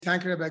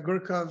Thank Rabbi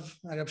Gurkov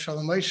and Rabbi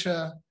Shalom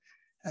Moshe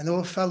and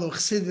all fellow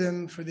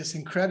chassidim for this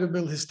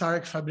incredible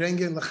historic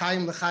farbrengen.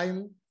 L'chaim,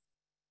 l'chaim.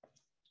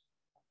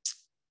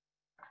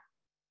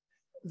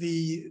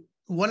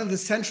 One of the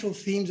central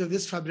themes of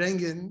this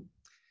farbrengen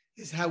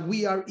is how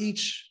we are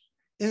each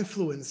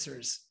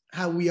influencers,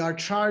 how we are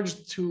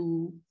charged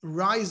to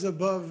rise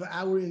above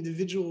our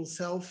individual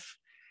self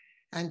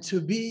and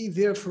to be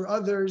there for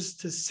others,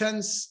 to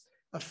sense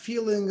a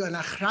feeling, an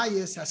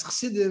achrayus, as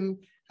chassidim,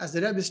 as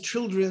the Rebbe's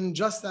children,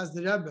 just as the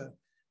Rebbe,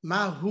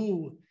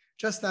 Mahu,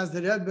 just as the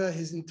Rebbe,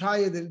 his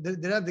entire, the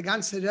Rebbe, the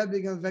ganze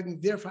Rebbe,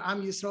 there for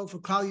Am Yisrael, for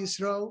Klal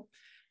Yisrael.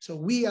 So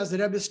we, as the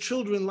Rebbe's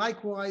children,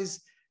 likewise,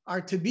 are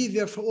to be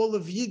there for all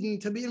of Yidden,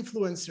 to be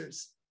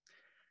influencers.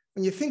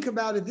 When you think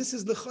about it, this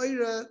is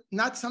l'chayra,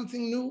 not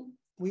something new.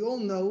 We all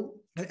know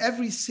that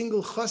every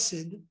single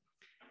chossid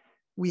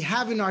we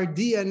have in our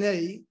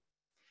DNA,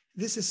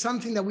 this is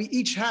something that we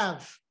each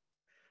have.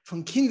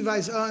 From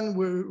kindvais on,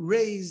 we're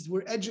raised,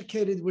 we're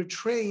educated, we're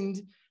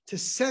trained to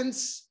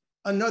sense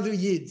another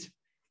Yid.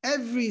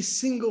 Every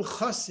single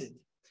chossid,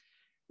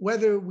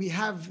 whether we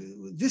have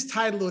this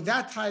title or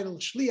that title,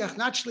 shliach,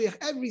 not shliach,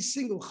 every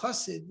single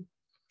chossid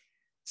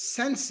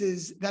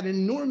senses that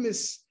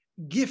enormous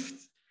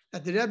gift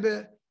that the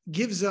Rebbe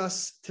gives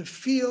us to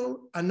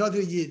feel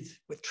another Yid.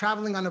 With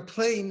traveling on a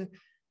plane,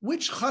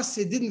 which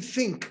chossid didn't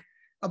think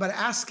about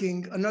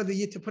asking another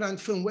Yid to put on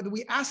film, whether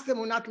we ask them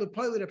or not?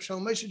 Rebbe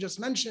Shalom Moshe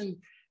just mentioned,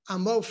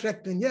 Amo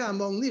frek ben yeh,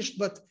 Amo nicht,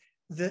 but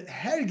the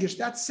hergish,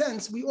 that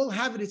sense, we all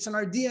have it. It's in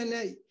our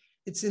DNA.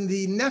 It's in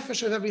the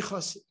nefesh of every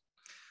chossid.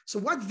 So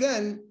what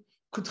then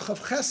could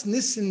chavches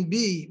nissen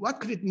be?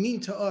 What could it mean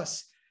to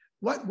us?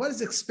 What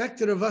is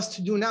expected of us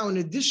to do now in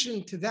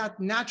addition to that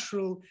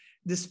natural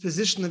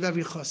disposition of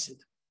every chossid?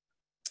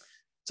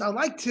 So I'd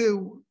like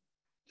to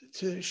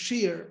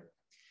share,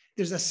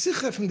 there's a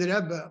sikha from the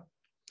Rebbe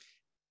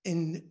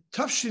in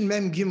Tafshin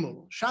Mem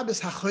Gimel, Shabbos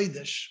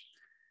HaChodesh,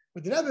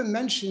 where the Rebbe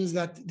mentions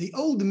that the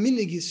old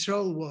minig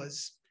Yisrael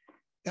was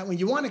that when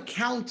you want to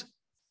count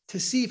to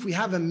see if we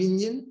have a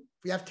minyan,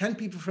 if we have 10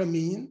 people for a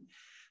minyan,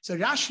 so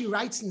Rashi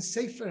writes in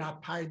Sefer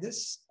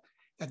HaPardes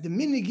that the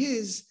minig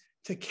is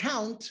to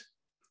count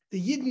the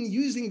Yidden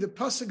using the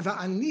pasuk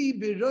Va'ani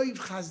b'roiv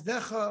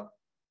chazdecha,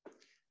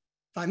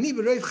 Va'ani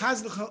b'roiv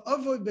chazdecha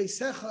avoy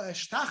beisecha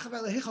eshtach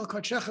v'lehichal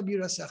kodshecha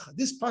b'irasecha.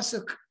 This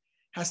pasuk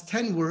has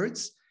 10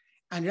 words.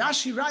 And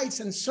Rashi writes,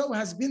 and so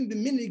has been the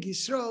minig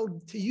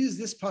Yisrael to use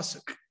this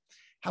pasuk.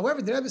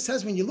 However, the Rebbe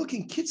says when you look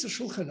in Kitzur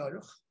Shulchan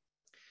Aruch,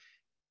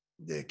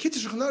 the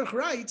Kitzur Shulchan Aruch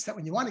writes that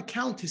when you want to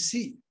count to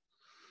see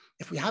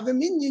if we have a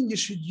minyan, you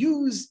should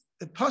use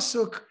the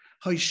pasuk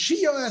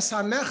Hoshio es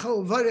hamecha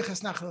uvarich es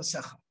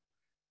nachalosecha.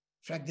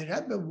 In fact, the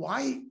Rebbe,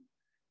 why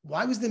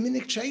was the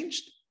minig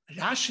changed?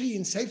 Rashi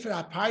in Sefer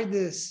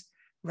HaPardes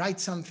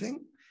writes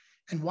something,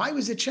 and why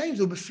was it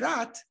changed?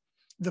 Ubefrat,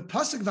 the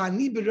pasuk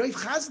Va'ani b'roiv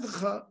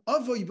chazdecha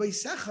avoy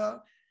beisecha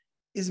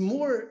is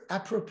more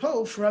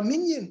apropos for a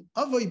minyan.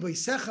 Avoy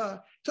beisecha,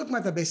 talking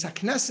about a beis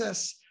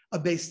hakneses, a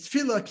beis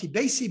tefillah, ki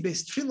beisi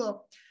beis tefillah.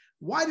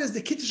 Why does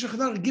the Kitzur Shulchan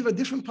Aruch give a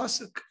different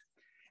pasuk?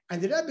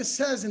 And the Rebbe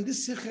says in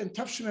this sikha in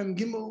Tafshin Mem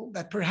Gimel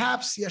that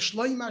perhaps Yesh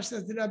lo yimar,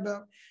 says the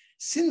Rebbe,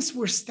 since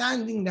we're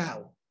standing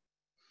now,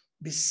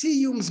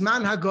 b'siyum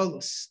zman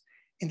hagolus,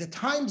 in the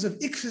times of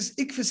ikfus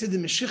the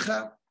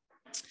Meshicha,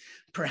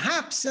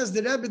 perhaps, says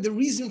the Rebbe, the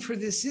reason for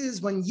this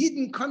is when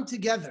Yidden come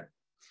together.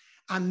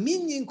 A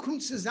minyan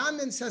kommt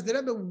zusammen, says the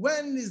Rebbe,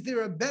 when is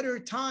there a better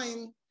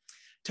time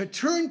to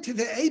turn to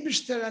the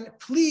Eibishter and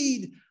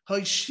plead,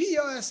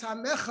 Hoshio es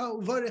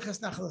hamecha uvarich es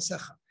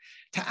nachalosecha,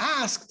 to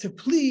ask, to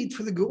plead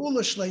for the Geula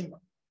Shleima.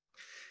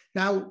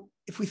 Now,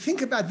 if we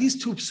think about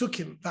these two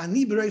psukim,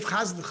 Va'ani b'roiv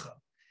chazdecha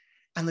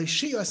and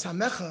Hoshio es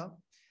hamecha,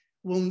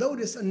 we'll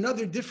notice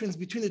another difference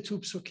between the two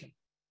psukim.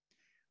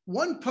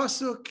 One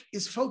pasuk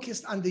is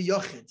focused on the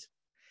yochid.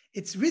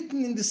 It's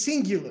written in the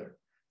singular.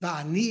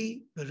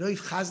 Va'ani b'roiv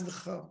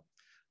chazdecha,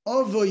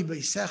 avoy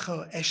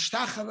beisecha,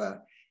 eshtachava.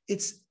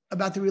 It's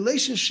about the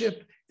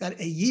relationship that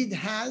a yid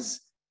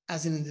has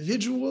as an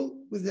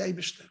individual with the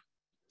Eibishter.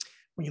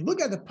 When you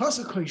look at the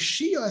pasuk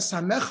Hoshio es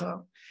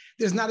hamecha,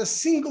 there's not a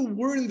single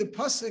word in the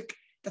pasuk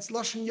that's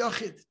lashon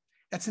yochid.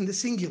 That's in the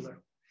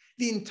singular.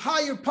 The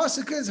entire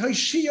pasuk is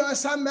Hoshio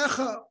es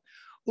hamecha.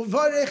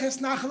 Uvarich es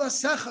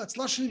nachalosecha. It's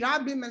lashon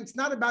rabim, and it's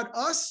not about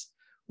us.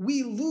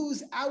 We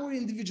lose our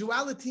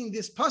individuality in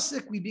this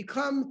pasuk. We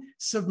become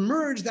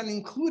submerged and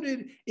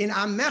included in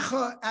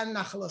amecha and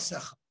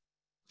nachalosecha.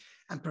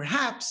 And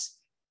perhaps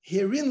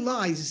herein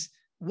lies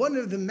one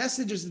of the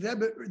messages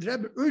the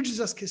Rebbe urges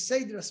us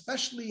keseder,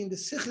 especially in the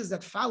sichas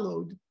that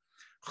followed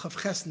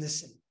Chavches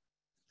Nissen,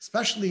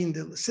 especially in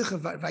the sicha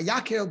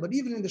Vayakel, but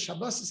even in the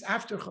Shabbos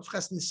after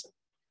Chavches Nissen.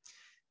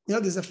 You know,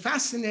 there's a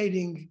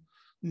fascinating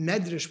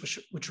medrash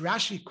which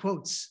Rashi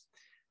quotes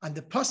on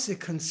the pasuk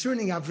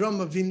concerning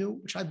Avram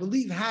Avinu, which I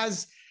believe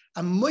has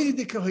a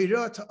moedike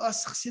hoira to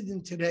us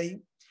chassidim today,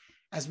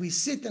 as we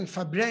sit and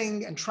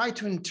fabreng and try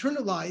to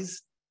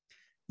internalize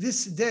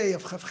this day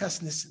of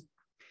Chavches Nissen.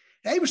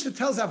 The Eibishter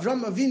tells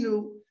Avram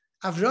Avinu,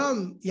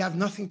 Avram, you have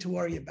nothing to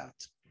worry about.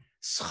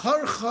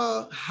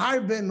 Scharcha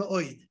harbe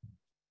me'oid.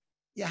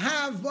 You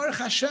have, Baruch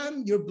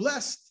Hashem, you're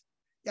blessed.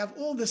 You have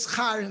all the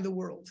schar in the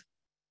world.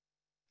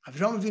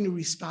 Avram Avinu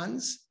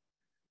responds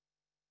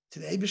to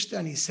the Eibishter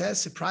and he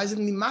says,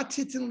 surprisingly,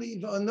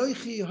 Matitinli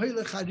v'anoichi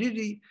hoyle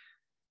chariri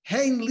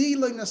hein li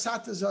lo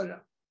nasata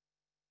zora.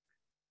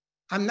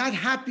 I'm not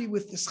happy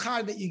with the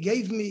schar that you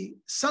gave me.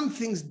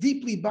 Something's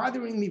deeply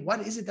bothering me.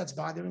 What is it that's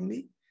bothering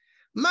me?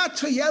 Ma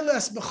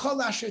toyeles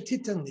b'chol asher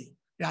titanli,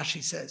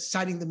 Rashi says,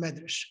 citing the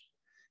Medrash.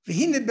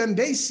 V'hine ben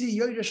beisi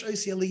yoresh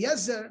oisi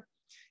Eliezer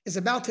is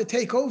about to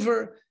take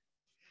over.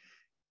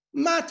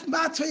 What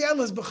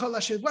toyeles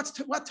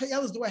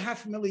do I have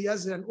from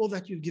Eliezer and all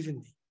that you've given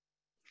me?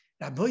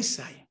 Rabbi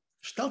say,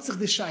 stellt sich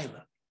die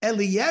Shaila.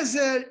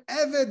 Eliezer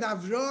Eved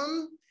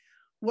Avram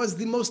was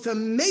the most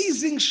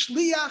amazing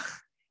shliach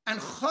and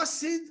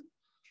chossid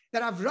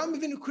that Avram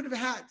Avinu could have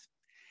had.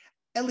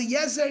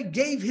 Eliezer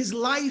gave his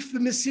life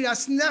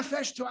b'mesiras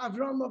nefesh to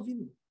Avram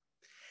Avinu.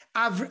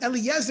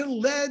 Eliezer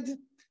led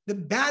the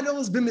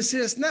battles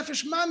b'mesiras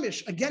nefesh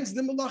mamish against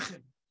the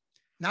Melachim.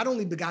 Not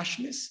only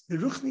begashmis, the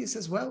ruchnis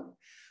as well.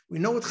 We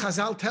know what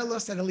Chazal tell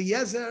us that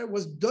Eliezer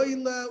was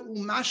doile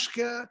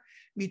umashke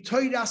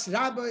mitoiras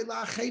rabbi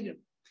la'achedim.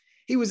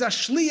 He was a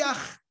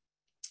shliach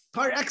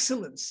par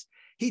excellence.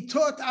 He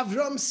taught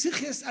Avram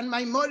sichis and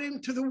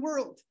maimorim to the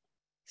world.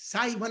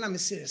 Sai went on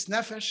mesiras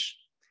nefesh.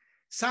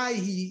 Sai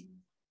he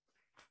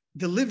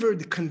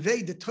delivered,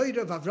 conveyed the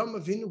Torah of Avram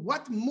Avinu.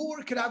 What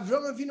more could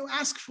Avram Avinu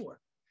ask for?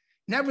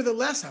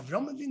 Nevertheless,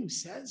 Avram Avinu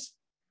says,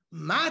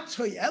 Ma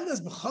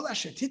toyeles b'chol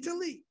asher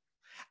titali.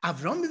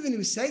 Avram Avinu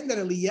is saying that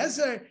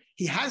Eliezer,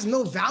 he has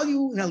no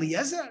value in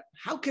Eliezer.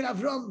 How could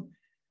Avram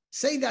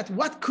say that?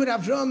 What could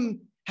Avram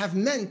have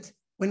meant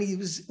when he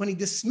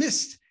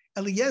dismissed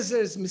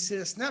Eliezer's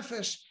mesiras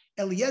nefesh,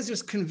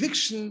 Eliezer's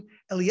conviction,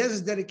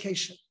 Eliezer's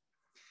dedication?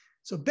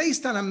 So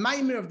based on a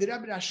maimer of the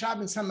Rebbe Rashab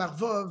and Samach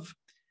Vov,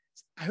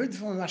 I heard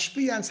from a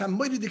mashpia and some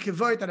moedik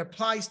vort that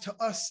applies to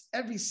us,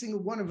 every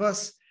single one of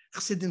us,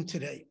 chassidim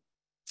today.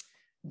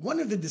 One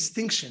of the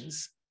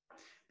distinctions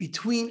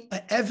between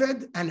an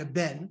eved and a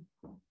ben,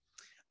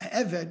 an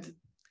eved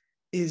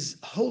is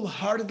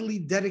wholeheartedly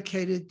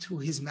dedicated to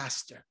his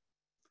master.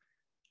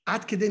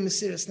 Ad kedei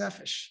mesiras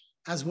nefesh,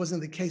 as was in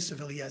the case of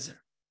Eliezer.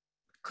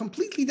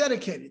 Completely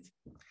dedicated.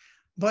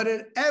 But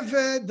an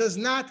eved does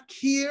not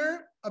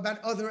care about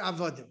other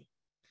avodim.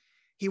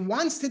 He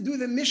wants to do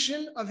the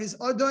mission of his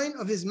Adon,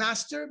 of his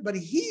master, but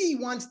he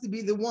wants to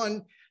be the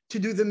one to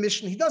do the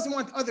mission. He doesn't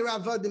want other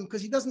avodim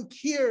because he doesn't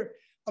care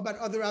about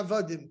other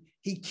avodim.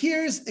 He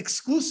cares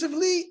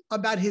exclusively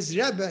about his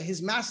Rebbe,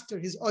 his master,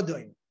 his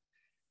Adon.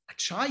 A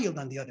child,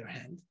 on the other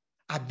hand,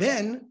 a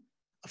ben,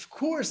 of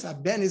course, a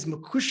ben is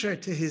makusher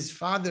to his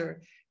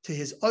father, to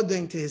his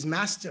Adon, to his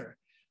master.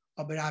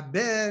 But a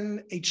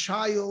ben, a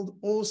child,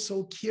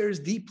 also cares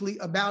deeply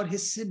about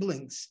his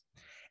siblings.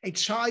 A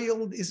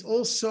child is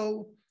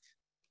also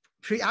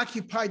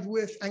preoccupied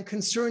with and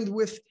concerned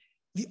with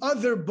the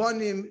other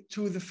banim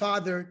to the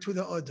father, to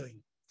the Adon.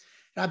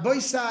 Rabbi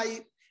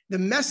say, the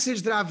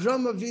message that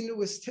Avram Avinu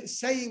was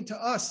saying to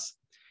us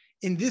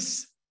in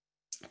this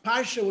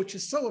parsha, which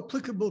is so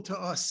applicable to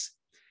us,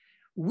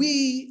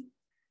 when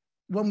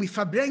we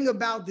fabring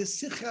about the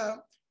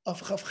sicha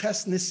of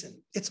Chavches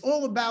Nissen, it's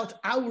all about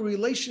our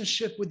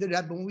relationship with the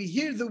Rebbe. When we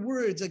hear the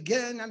words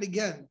again and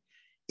again,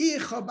 the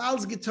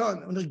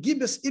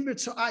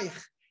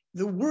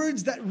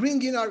words that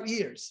ring in our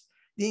ears,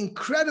 the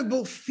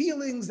incredible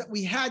feelings that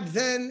we had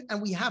then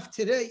and we have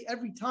today,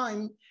 every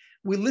time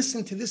we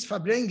listen to this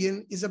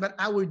Fabrengen, is about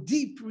our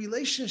deep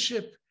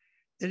relationship,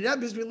 the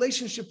Rebbe's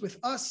relationship with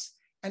us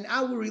and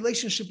our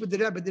relationship with the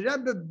Rebbe. The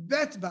Rebbe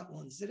bet about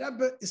ones. The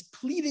Rebbe is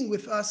pleading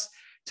with us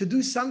to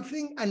do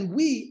something, and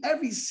we,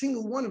 every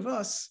single one of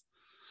us,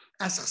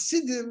 as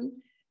chassidim,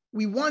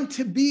 we want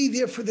to be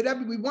there for the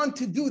Rebbe. We want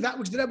to do that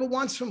which the Rebbe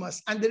wants from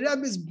us. And the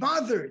Rebbe is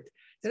bothered.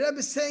 The Rebbe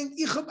is saying,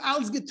 Ich hab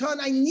alles getan,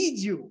 I need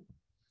you.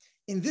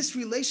 In this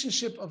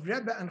relationship of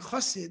Rebbe and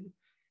chossid,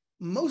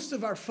 most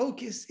of our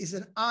focus is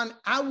on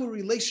our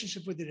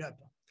relationship with the Rebbe.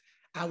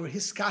 Our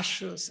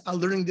hiskashos, our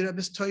learning the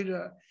Rebbe's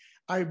Torah,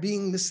 our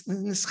being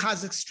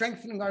nischazik,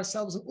 strengthening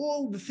ourselves, and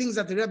all the things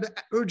that the Rebbe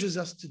urges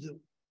us to do.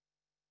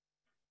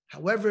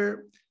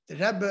 However, the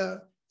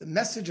Rebbe, the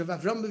message of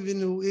Avram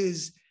Avinu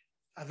is,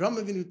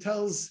 Avram Avinu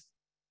tells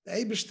the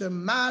Eibishter,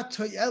 Ma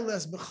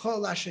toyeles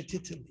b'chol asher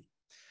titali.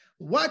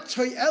 What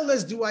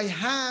toyeles do I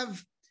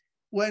have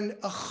when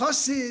a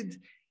chossid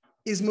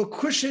is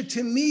mukusher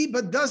to me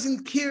but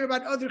doesn't care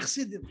about other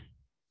chassidim?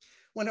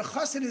 When a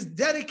chossid is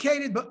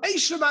dedicated, but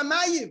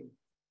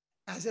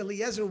as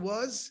Eliezer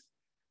was,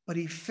 but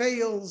he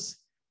fails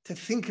to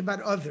think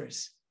about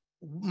others.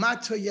 Ma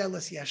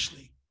toyeles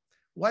yeshli.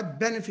 What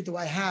benefit do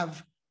I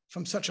have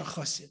from such a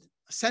chossid?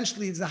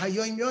 Essentially, it's the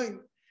Hayom Yom.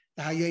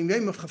 The Hayom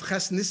Yom of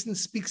Chavches Nissen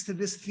speaks to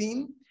this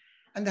theme,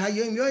 and the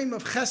Hayom Yom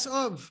of Ches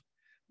Ov,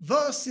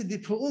 Vos di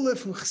Pe'ula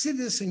from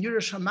Chassidus and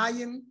Yerush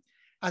Hamayim,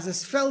 as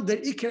es felt der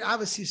Iker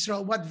Avos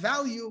Yisrael. What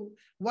value,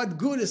 what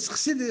good is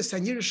Chassidus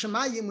and Yerush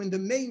Hamayim when the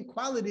main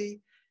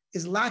quality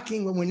is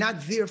lacking, when we're not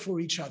there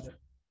for each other?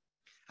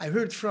 I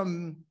heard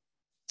from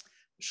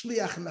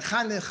Shliach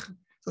Mechanech,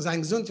 so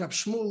sein Gesund Rab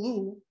Shmuel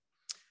Lu,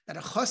 that a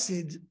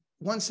chossid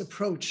once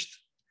approached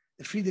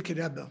the Frierdiker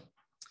Rebbe.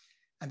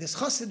 And this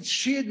chossid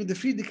shared with the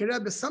Frierdiker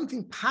Rebbe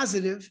something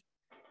positive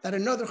that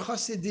another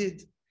chossid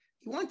did.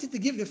 He wanted to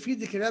give the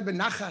Frierdiker Rebbe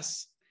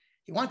nachas.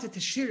 He wanted to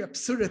share a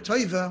besura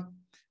tova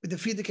with the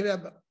Frierdiker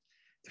Rebbe.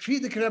 The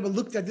Frierdiker Rebbe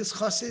looked at this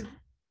chossid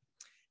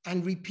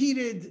and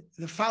repeated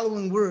the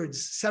following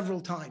words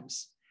several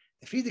times.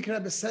 The Frierdiker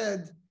Rebbe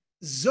said,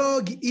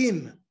 Zog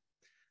im,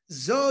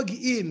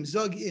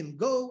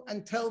 go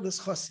and tell this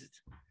chossid.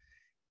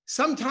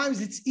 Sometimes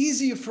it's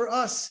easier for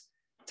us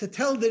to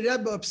tell the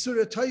Rebbe a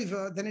besura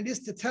tova than it is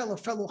to tell a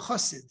fellow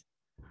chossid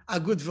a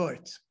good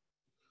vort.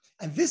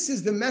 And this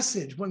is the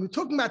message. When we're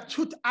talking about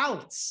tut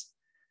alts,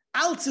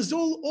 alts is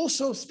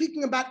also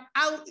speaking about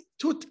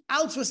tut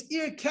alts was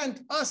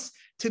kent us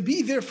to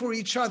be there for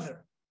each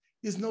other.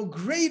 There's no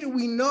greater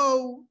we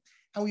know,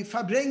 and we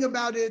fabring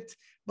about it.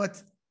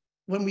 But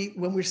when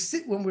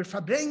we're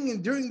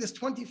fabring during this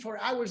 24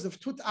 hours of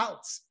tut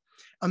alts,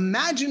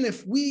 imagine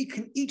if we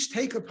can each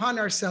take upon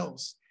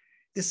ourselves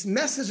this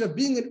message of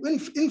being an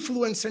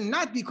influencer,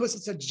 not because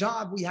it's a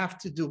job we have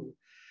to do,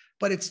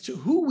 but it's to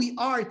who we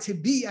are to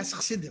be as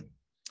chassidim,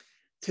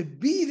 to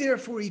be there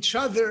for each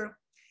other.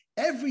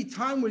 Every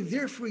time we're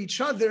there for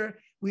each other,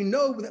 we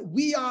know that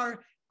we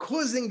are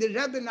causing the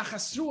Rebbe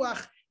nachas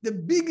ruach. The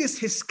biggest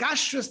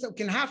hiskashrus that we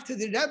can have to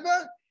the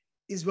Rebbe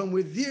is when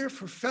we're there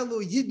for fellow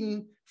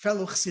Yidden,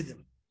 fellow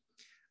chassidim.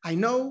 I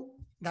know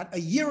that a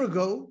year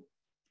ago,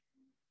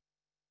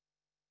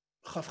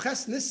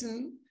 Chavches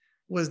Nissen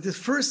was the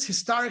first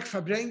historic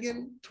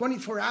Fabrengen,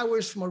 24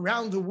 hours from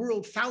around the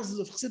world, thousands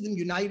of chassidim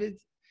united.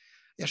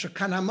 Yasher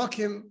Kan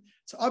HaMokim,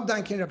 so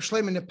Abdankin Rab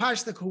Shlomo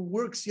Nepashtak, who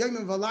works Yom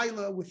and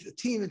Valayla with the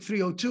team at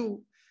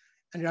 302,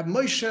 and Rab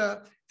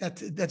Moshe,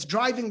 that's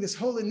driving this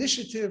whole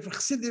initiative for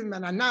chassidim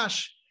and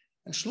anash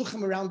and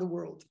shluchim around the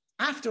world.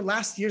 After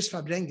last year's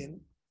Fabrengen,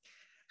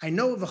 I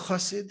know of a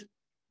chossid.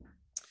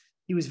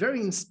 He was very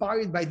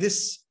inspired by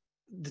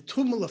the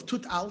tumult of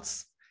tut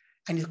alts,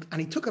 and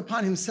he took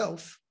upon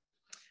himself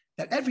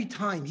that every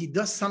time he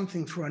does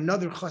something for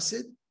another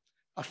chossid,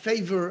 a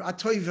favor, a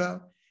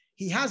tova,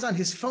 he has on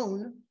his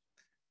phone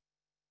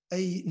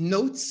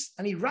notes,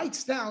 and he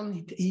writes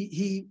down,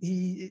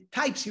 he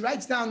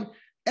writes down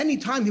any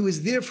time he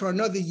was there for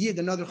another yid,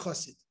 another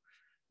chossid.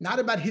 Not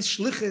about his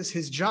shlichus,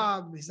 his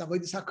job, his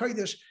avodas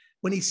hakodesh.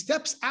 When he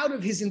steps out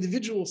of his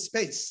individual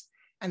space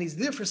and he's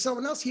there for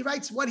someone else, he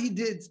writes what he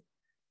did,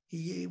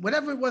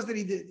 whatever it was that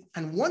he did.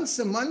 And once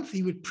a month,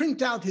 he would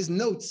print out his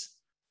notes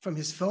from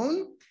his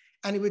phone,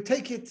 and he would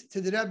take it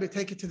to the Rebbe,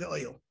 take it to the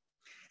oil.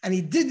 And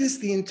he did this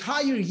the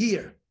entire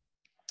year.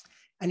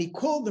 And he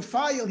called the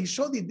file, he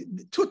showed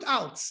the tut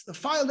alts. The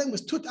file name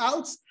was tut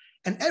alts.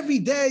 And every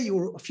day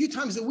or a few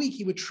times a week,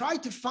 he would try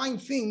to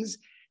find things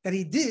that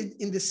he did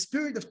in the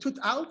spirit of tut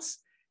alts,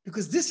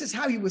 because this is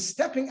how he was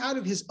stepping out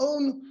of his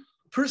own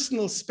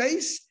personal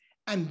space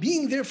and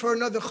being there for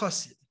another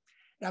chossid.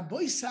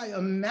 Rabbi Isai,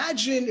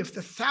 imagine if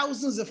the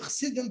thousands of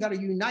chassidim that are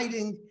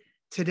uniting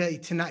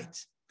tonight,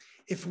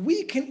 if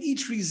we can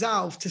each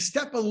resolve to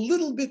step a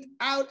little bit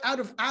out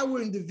of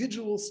our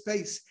individual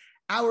space,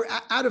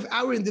 out of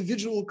our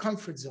individual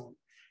comfort zone,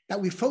 that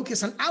we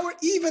focus on our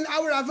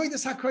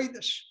avodas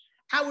hakodesh,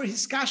 our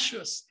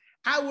hiskashrus,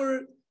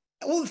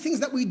 all the things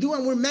that we do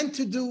and we're meant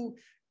to do,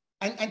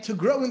 and to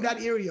grow in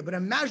that area. But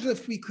imagine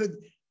if we could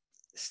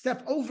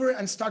step over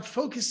and start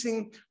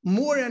focusing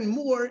more and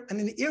more in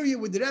an area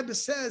where the Rebbe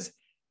says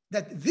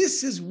that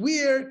this is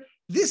where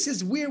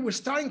we're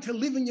starting to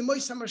live in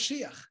Yemois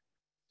HaMashiach.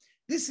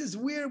 This is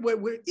where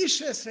we're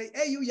Ishes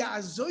Re'eyu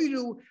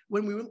Ya'azoyru,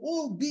 when we will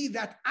all be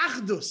that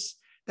Achdus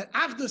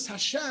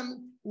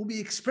Hashem will be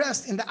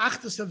expressed in the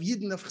Achdus of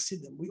Yidden of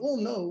Chassidim. We all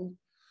know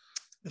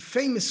the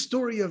famous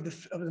story of the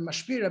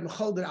Mashpir Rebbe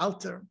Cholder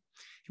Alter.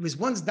 He was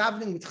once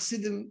davening with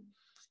Chassidim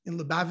in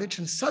Lubavitch,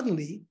 and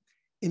suddenly,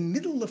 in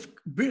middle of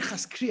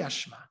Birchas Kriyas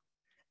Shema,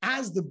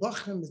 as the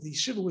bochur, as the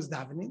yeshiva was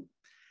davening,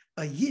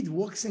 a Yid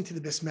walks into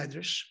the Beis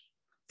Medrash,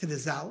 to the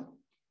Zal,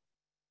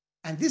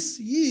 and this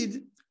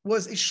Yid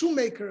was a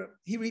shoemaker.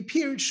 He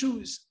repaired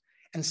shoes.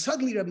 And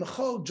suddenly Reb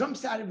Michal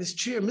jumps out of his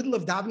chair, middle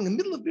of davening, in the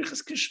middle of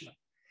Birchas Krishma.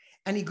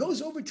 And he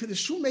goes over to the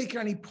shoemaker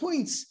and he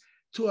points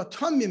to a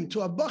Tomim,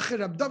 to a bochur,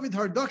 Reb David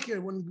Hardakir,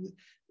 when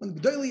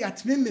G'dolei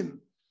Atmimim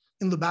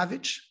in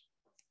Lubavitch.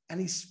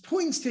 And he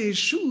points to his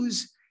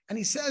shoes and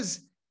he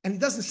says, and he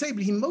doesn't say,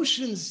 but he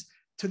motions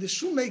to the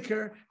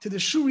shoemaker, to the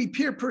shoe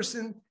repair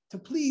person, to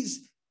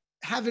please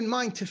have in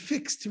mind to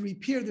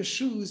repair the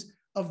shoes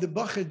of the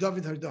bochur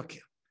David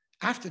Hardakir.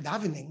 After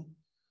davening,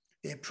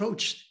 they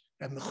approached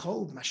Reb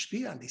Michal, the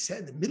Mashpia, and they said,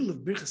 in the middle of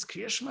Birchas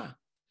Kriyas Shema, in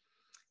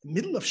the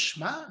middle of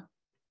Shema,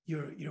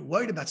 you're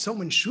worried about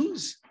someone's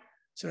shoes?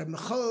 So Reb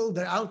Michal,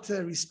 the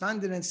Alter,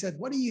 responded and said,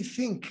 what do you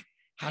think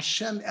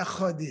Hashem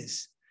echad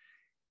is?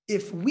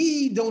 If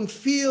we don't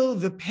feel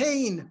the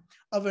pain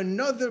of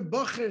another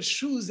bochur's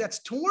shoes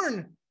that's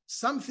torn,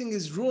 something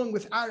is wrong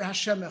with our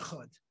Hashem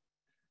echad.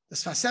 The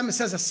Sfas Emes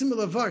says a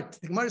similar vort.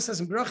 The Gemara says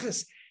in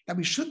Brachos, that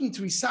we shouldn't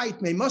recite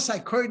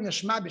Meimosai Kor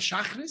Nashma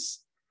B'Shachris.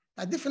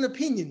 There are different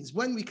opinions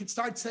when we could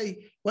say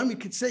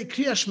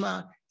Kriya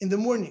Shema in the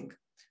morning.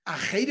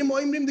 Achedim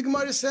Oimrim, the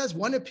Gemara says,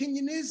 one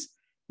opinion is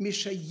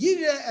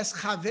Mishayire es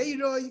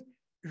Chaveiroi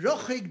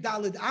Rochik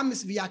Dalid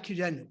Amis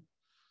V'Yakirenu.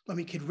 When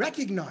we could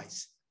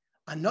recognize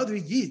another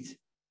Yid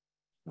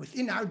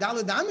within our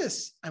Dalid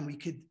Amis and we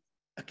could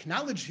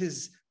acknowledge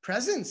his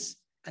presence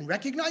and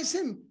recognize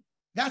him,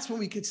 that's when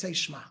we could say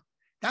Shema.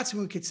 That's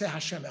when we could say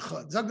Hashem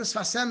echad. Zogdas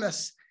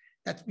Vasemes,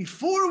 that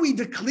before we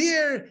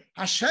declare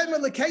Hashem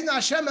Elokeinu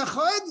Hashem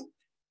echad,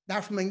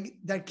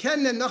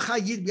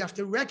 we have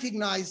to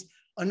recognize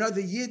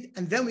another Yid,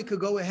 and then we could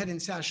go ahead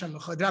and say Hashem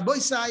echad. Rabbi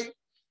say,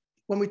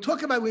 when we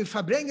talk about, we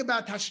bring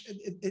about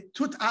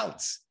tut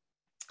alts,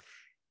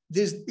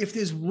 if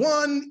there's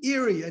one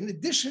area, in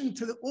addition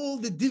to all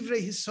the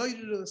divrei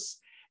hisoyrus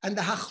and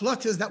the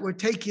hachlotas that were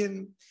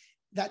taken,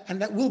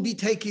 that will be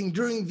taken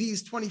during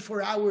these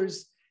 24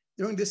 hours,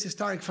 during this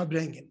historic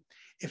Farbrengen,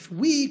 if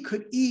we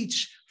could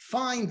each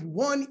find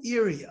one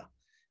area,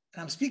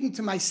 and I'm speaking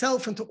to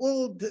myself and to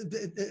all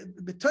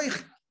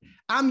the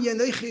Am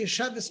Yanoichi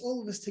Yeshavas,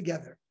 all of us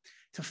together,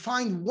 to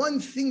find one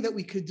thing that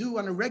we could do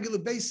on a regular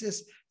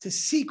basis to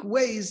seek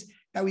ways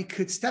that we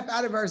could step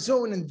out of our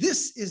zone. And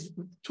this is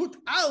tut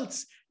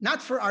alts,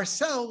 not for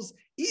ourselves,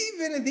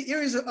 even in the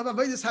areas of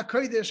Avodas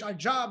HaKodesh, our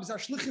jobs, our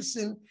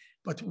shlichusim,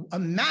 but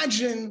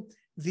imagine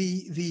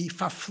the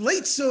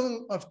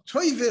fafleitzung of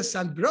toivis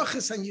and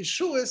brachas and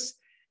yeshuas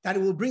that it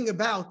will bring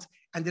about,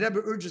 and the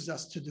Rebbe urges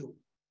us to do.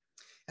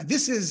 And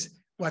this is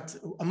what,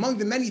 among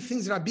the many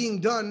things that are being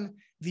done,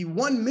 the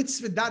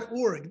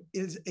onemitzvah.org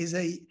is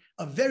a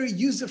very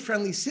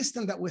user-friendly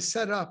system that was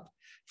set up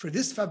for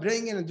this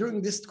Farbrengen and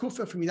during this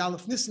Tkufa from Yid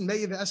Aleph Nisan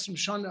Me'eh Ve'esrim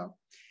Shana,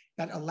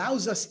 that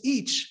allows us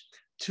each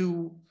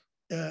to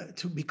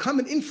become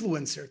an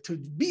influencer, to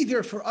be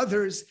there for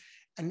others,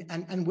 and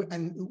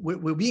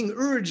we're being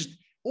urged,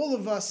 all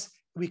of us,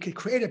 we could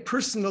create a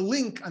personal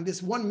link on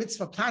this one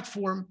mitzvah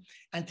platform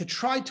and to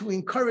try to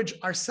encourage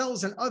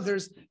ourselves and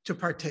others to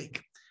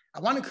partake. I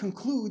want to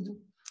conclude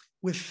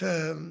with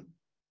a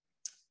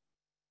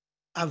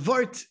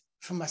vort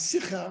from a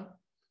sicha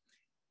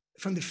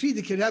from the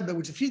Frierdiker Rebbe,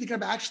 which the Frierdiker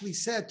Rebbe actually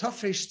said,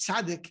 Tofresh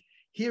Tzadik,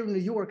 here in New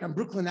York on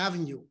Brooklyn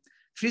Avenue.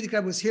 Frierdiker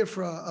Rebbe was here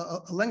for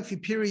a lengthy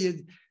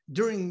period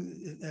during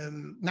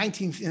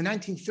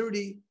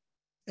 1930,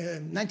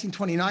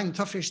 1929,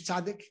 Tofresh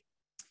Tzadik.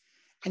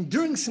 And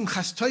during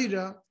Simchas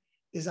Torah,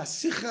 there's a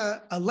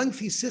sicha, a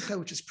lengthy sicha,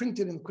 which is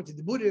printed in Kutei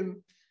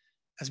Diburim,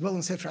 as well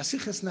in Sefer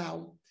HaSichas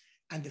now.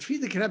 And the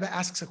Frierdiker Rebbe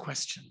asks a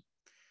question.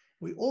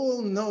 We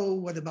all know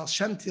what the Baal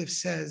Shem Tov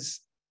says,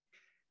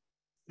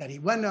 that he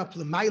went up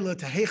l'mayla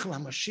to Heichel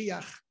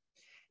HaMashiach,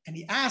 and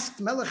he asked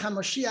Melech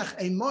HaMashiach,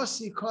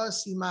 Emosi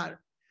kosi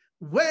mar,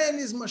 when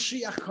is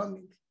Mashiach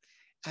coming?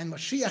 And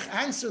Mashiach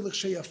answered,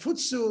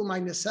 L'chsheyafutzu my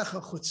nesecha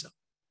chutza.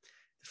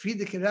 The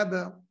Frierdiker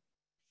Rebbe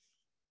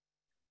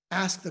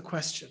asked the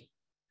question,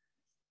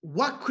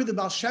 what could the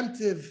Baal Shem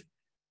Tov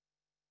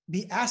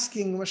be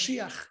asking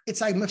Mashiach? It's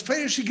like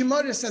Meferish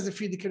Gemara, says the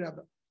Frierdiker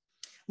Rebbe.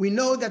 We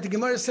know that the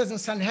Gemara says in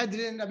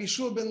Sanhedrin, Rabbi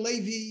Shua ben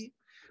Levi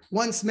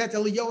once met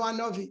Eliyahu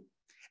Hanavi,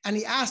 and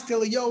he asked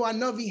Eliyahu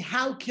Hanavi,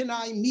 how can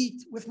I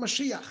meet with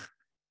Mashiach?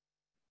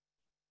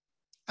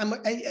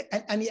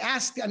 And he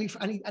asked,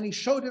 and he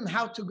showed him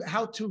how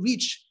to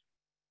reach.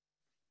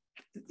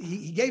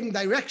 He gave him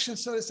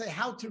directions, so to say,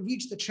 how to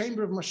reach the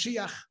chamber of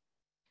Mashiach.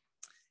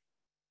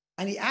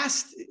 And he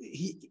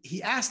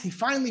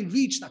finally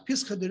reached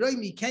Apischa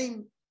Deroim, he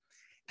came,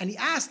 and he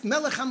asked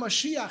Melech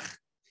HaMashiach,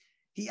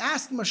 he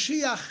asked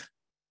Mashiach,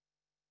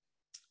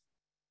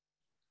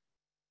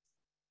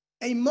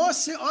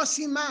 Eimose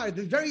Osimar,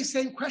 the very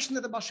same question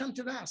that the Baal Shem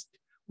Tov asked,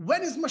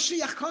 when is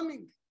Mashiach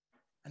coming?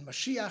 And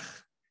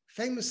Mashiach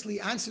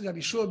famously answered Rabbi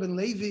Shua ben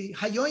Levi,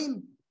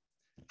 Hayoim,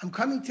 I'm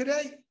coming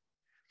today.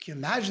 Can you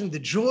imagine the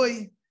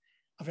joy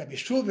of Rabbi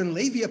Shua ben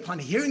Levi upon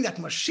hearing that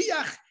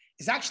Mashiach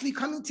is actually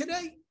coming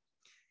today?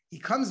 He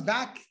comes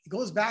back, he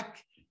goes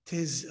back to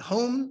his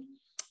home,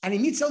 and he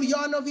meets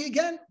Eliyahu Hanavi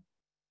again.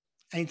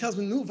 And he tells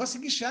him, "Nu, was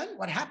ist geschehen?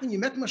 What happened? You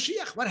met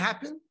Mashiach. What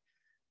happened?"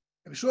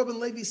 Rabbi Shua ben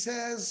Levi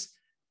says,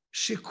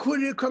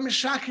 "Shekurir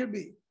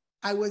komishakerbi.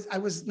 I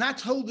was not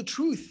told the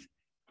truth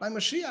by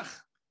Mashiach.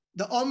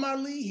 The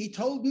Omarli, he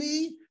told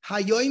me,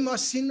 Hayoim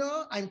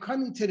asina, I'm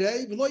coming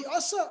today. V'loi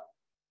asa,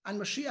 and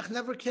Mashiach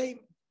never came."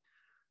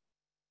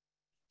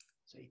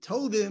 So he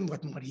told him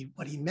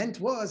what he meant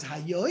was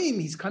Hayoim,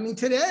 he's coming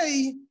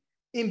today.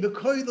 In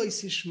bekoiloi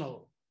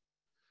sishmo.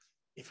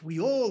 If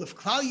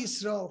Klal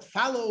Yisrael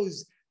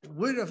follows the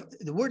word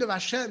of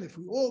Hashem, if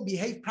we all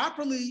behave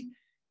properly,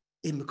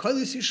 in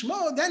bekoiloi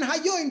sishmo, then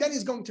Hayoim, then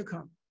he's going to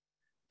come.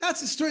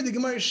 That's the story the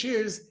Gemara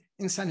shares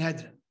in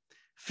Sanhedrin.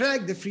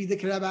 Frag the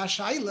Frierdiker Rebbe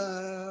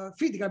Shaila.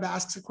 Frierdiker Rebbe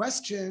asks a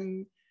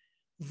question.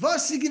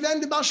 Was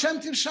given the Baal Shem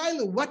Tov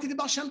Shaila? What did the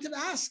Baal Shem Tov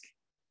ask?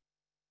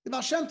 The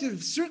Baal Shem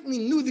Tov certainly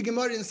knew the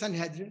Gemara in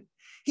Sanhedrin.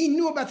 He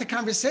knew about the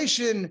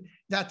conversation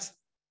that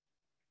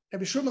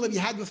Rabbi Shua ben Levi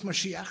had with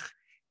Mashiach,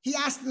 he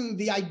asked them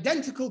the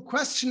identical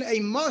question, a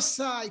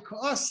mosai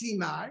ka'asi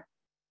mar.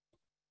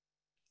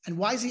 And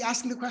why is he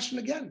asking the question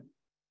again?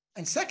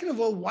 And second of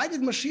all, why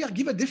did Mashiach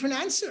give a different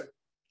answer?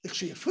 The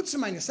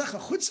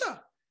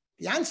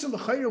answer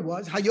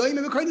was,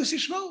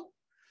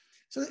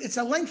 so it's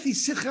a lengthy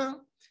sikha,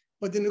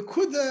 but the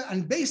nekuda,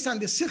 and based on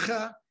the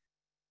sikha,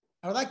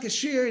 I would like to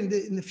share in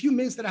the few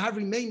minutes that I have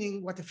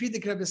remaining what the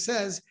Friedrich Rebbe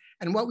says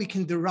and what we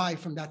can derive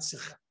from that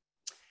sikha.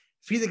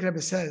 Friedrich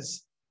Rebbe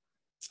says,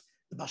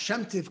 the Baal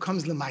Shem Tov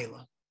comes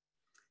l'mayla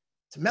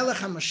to Melech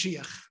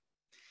HaMashiach,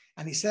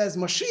 and he says,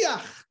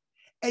 Mashiach,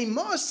 when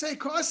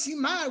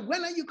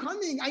are you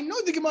coming? I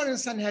know the Gemara in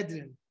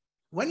Sanhedrin.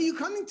 When are you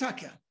coming,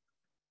 Taka?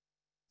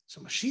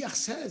 So Mashiach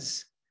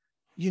says,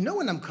 you know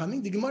when I'm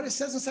coming. The Gemara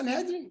says in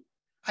Sanhedrin.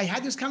 I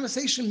had this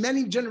conversation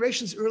many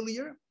generations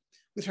earlier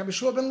with Rabbi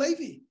Shua ben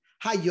Levi.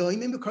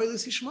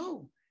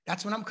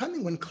 That's when I'm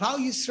coming. When Klal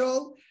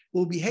Yisrael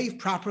will behave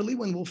properly,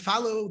 when they'll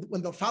follow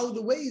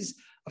the ways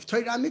of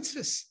Torah and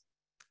mitzvahs.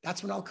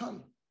 That's when I'll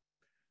come.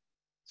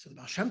 So the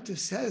Baal Shem Tov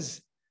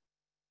says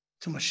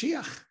to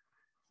Mashiach,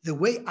 the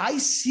way I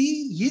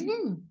see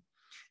Yidden,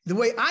 the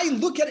way I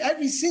look at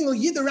every single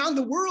Yid around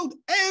the world,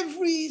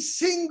 every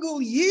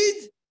single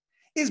Yid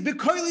is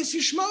B'koilis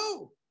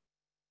Yishmo.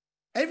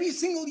 Every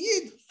single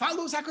Yid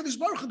follows HaKadosh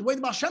Baruch Hu, the way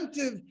the Baal Shem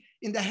Tov,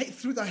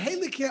 through the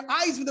Heilige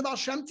eyes of the Baal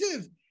Shem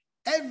Tov,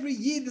 every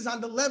Yid is on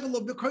the level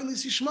of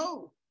B'koilis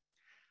Yishmo.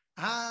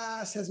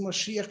 Says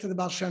Mashiach to the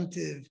Baal Shem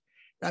Tov,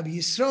 Rabbi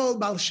Yisrael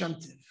Baal Shem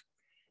Tov.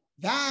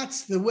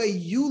 That's the way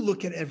you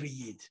look at every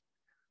Yid.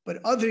 But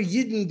other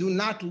Yidden do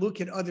not look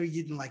at other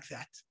Yidden like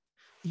that.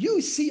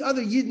 You see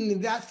other Yidden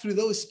in that through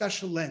those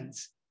special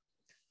lens.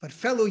 But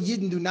fellow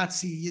Yidden do not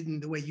see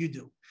Yidden the way you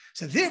do.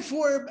 So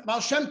therefore,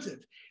 Baal Shem Tov,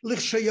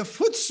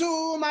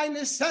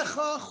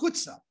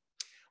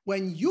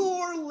 when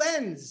your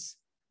lens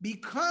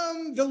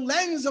become the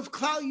lens of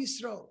Klal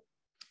Yisrael,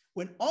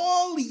 when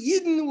all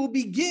Yidden will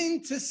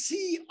begin to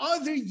see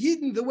other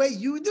Yidden the way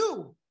you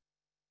do,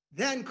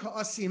 then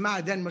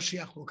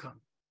Mashiach will come.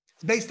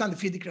 It's based on the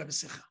Friedrich Rebbe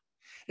Sikha.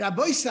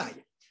 Rabbi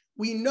Say,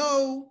 we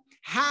know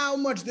how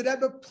much the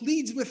Rebbe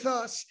pleads with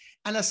us,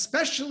 and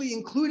especially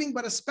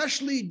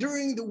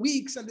during the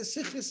weeks and the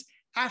sikhs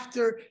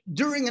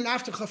during and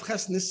after Chav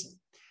Ches Nisan.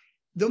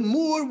 The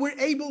more we're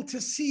able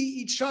to see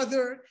each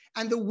other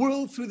and the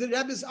world through the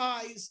Rebbe's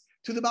eyes,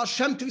 through the Baal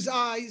Shem Tov's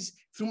eyes,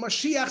 through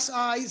Mashiach's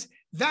eyes,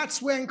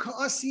 that's when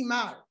Ka'asi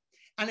Mar.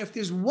 And if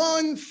there's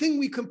one thing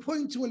we can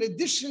point to in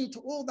addition to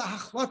all the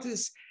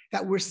hachlatis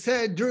that were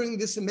said during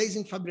this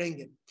amazing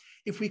Fabrengen,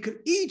 if we could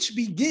each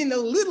begin a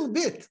little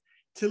bit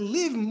to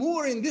live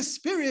more in this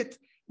spirit,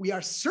 we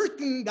are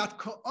certain that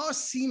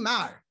Ka'asi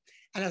Mar.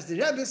 And as the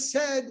Rebbe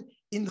said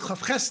in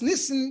Chav Ches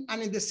Nisan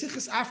and in the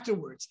Sichos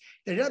afterwards,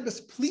 the Rebbe is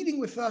pleading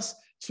with us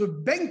to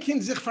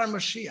benkin sich for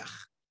Mashiach.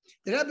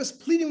 The Rebbe is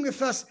pleading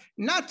with us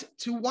not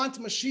to want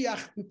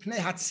Mashiach mipnei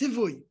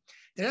hatzivui.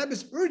 The Rebbe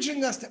is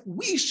urging us that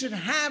we should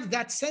have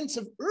that sense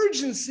of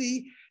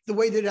urgency the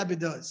way the Rebbe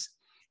does.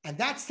 And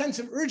that sense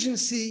of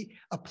urgency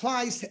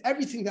applies to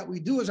everything that we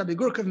do. As Rabbi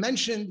Gurkov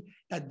mentioned,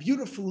 that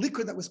beautiful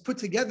liquid that was put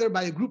together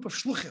by a group of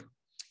shluchim,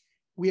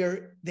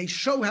 where they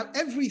show how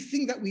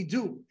everything that we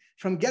do,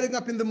 from getting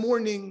up in the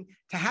morning,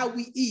 to how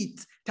we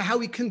eat, to how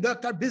we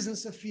conduct our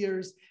business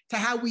affairs, to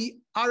how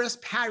we are as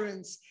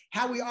parents,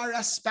 how we are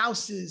as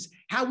spouses,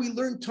 how we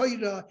learn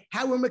Torah,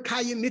 how we're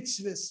Mekayim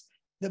mitzvahs.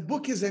 The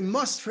book is a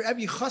must for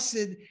every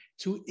chossid.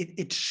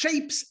 It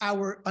shapes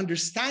our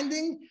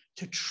understanding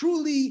to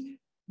truly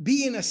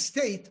be in a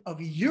state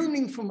of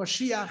yearning for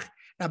Mashiach.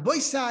 Rabbi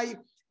Say,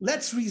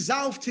 let's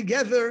resolve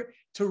together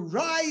to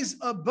rise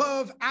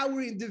above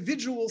our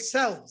individual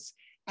selves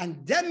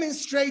and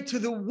demonstrate to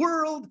the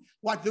world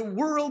what the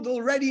world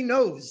already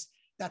knows,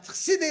 that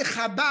chassidei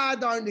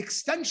Chabad are an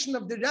extension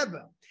of the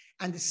Rebbe.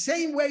 And the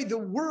same way the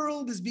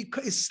world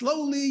is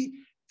slowly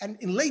and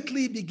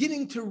lately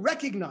beginning to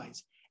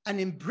recognize and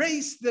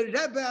embrace the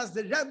Rebbe as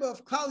the Rebbe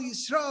of Klal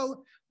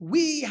Yisrael,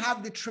 we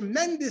have the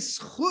tremendous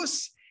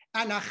chus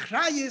and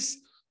achrayus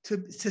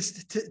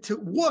to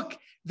walk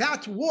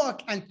that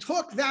walk and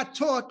talk that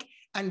talk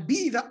and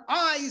be the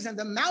eyes and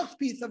the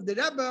mouthpiece of the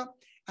Rebbe.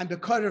 And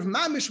because of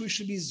Mamish, we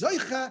should be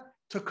zoicha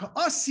to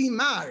Ka'asi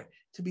Mar,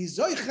 to be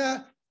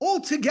zoicha all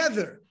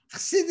together.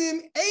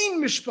 Chassidim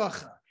ein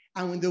mishpacha.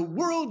 And when the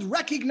world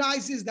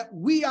recognizes that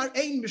we are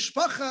ein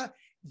mishpacha,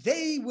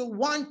 they will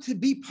want to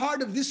be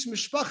part of this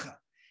mishpacha.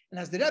 And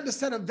as the Rebbe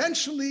said,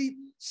 eventually,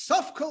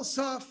 sof kol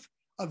sof,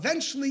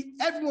 eventually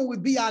everyone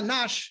would be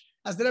anash.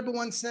 As the Rebbe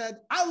once said,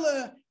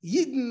 Allah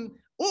Yidden,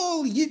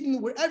 all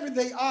Yidden, wherever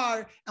they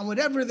are, and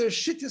whatever their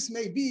shittus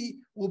may be,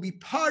 will be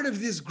part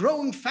of this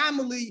growing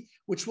family,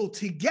 which will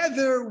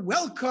together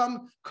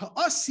welcome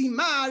Ka'asi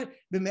Mar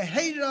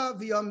b'meheira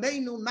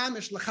v'yameinu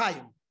mamish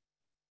l'chaim.